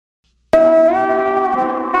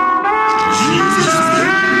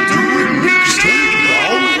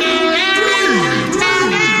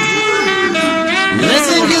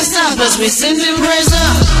us. We sending praise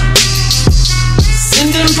up.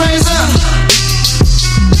 Sending praise up.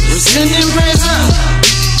 We're sending praise up.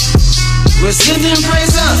 We're sending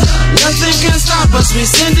praise up. Nothing can stop us. We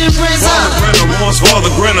sending praise up. Father, grant our wants, Father,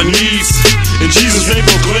 grant our needs. In Jesus' name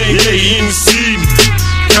proclaim, yeah, He intercede.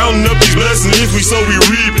 Counting up these blessings, if we sow, we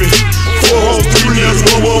reaping. 4 holes, 3 nails,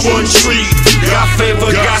 1 tree. God favor,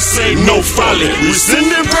 God save, no folly. We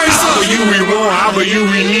sending praise up. However you we want, however you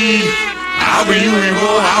we need. However you we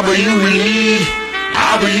want, however you we need.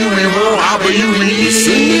 However you we want, however you we need. We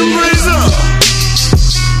sending praise up.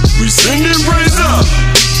 We sending praise up.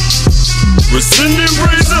 We're sending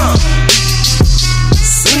praise up.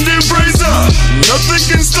 Sending praise up. Nothing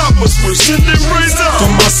can stop us. We're sending praise up.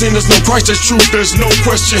 For my sin, there's no Christ, there's truth, there's no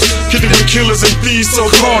question. Killing with killers and thieves, so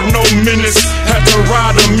called no menace. Had to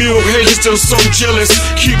ride a mule, hey, he's still so jealous.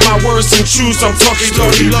 Keep my words and truths, I'm talking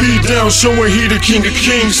dirty. Beat down, showing he the King of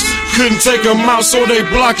Kings. Couldn't take him out, so they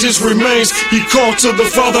blocked his remains. He called to the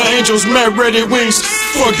Father, angels, mad ready wings.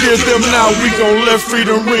 Forgive them now, we gon' let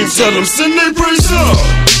freedom ring. Tell them, send their praise up.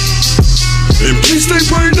 And please stay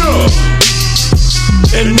prayed up.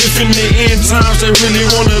 And if in the end times they really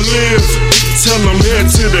wanna live, tell them head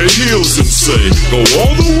to the hills and say, go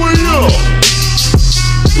all the way up.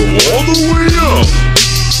 Go all the way up.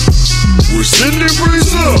 We're sending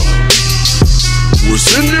praise up. We're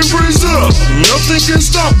sending praise up. Nothing can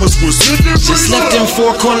stop us. We're sending praise up. Just left them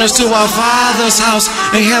 4 corners to our Father's house.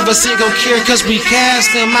 Ain't have a single care cause we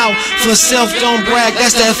cast them out. For self don't brag,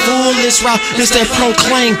 that's that foolish route. It's that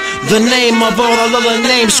proclaim the name of all our other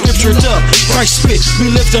names. Scriptured up, Christ spit,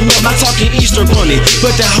 we lift them up. I'm talking Easter bunny,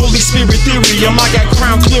 but that Holy Spirit theorem, I got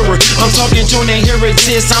crown clearer. I'm talking joint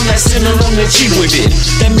inheritance, I'm that sinner on the cheek with it.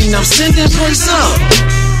 That mean I'm sending praise up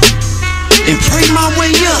and pray my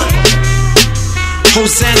way up.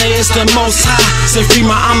 Hosanna is the most high. Set free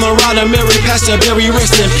my Alma Mater, Mary, Pastor Bari,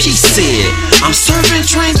 rest in peace. Said, I'm servant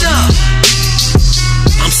trained up.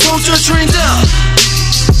 I'm soldier trained up.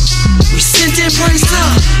 We sending praise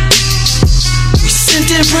up. We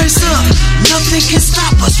sending praise up. Nothing can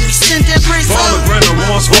stop us. We sending praise up. Father, grant our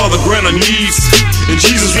wants, Father, grant our needs. In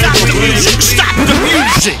Jesus' name, proclaim. Stop the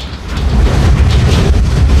music.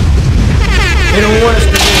 They don't want us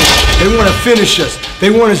to win. They want to finish us. They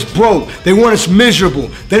want us broke. They want us miserable.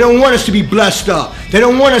 They don't want us to be blessed up. They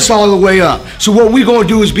don't want us all the way up. So what we're going to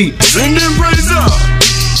do is be sending praise up.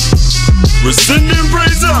 We're sending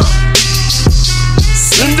praise up.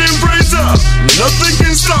 Sending praise up. Nothing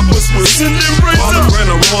can stop us. We're sending praise up. Father, grant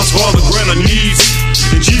our wants, Father, grant our needs.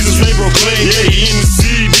 In Jesus' name proclaim, yeah, He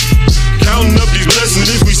intercede. Counting up these blessings,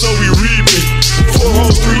 if we sow, we reap it. 4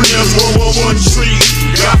 holes, 3 nails, 1 tree.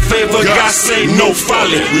 God favor, God save, no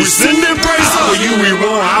folly. We sending praise up. However you we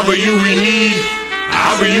want, however you we need.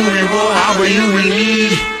 However you we want, however you we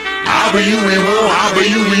need. However you we want, however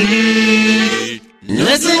you we need.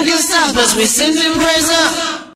 Nothing can stop us. We sending praise up.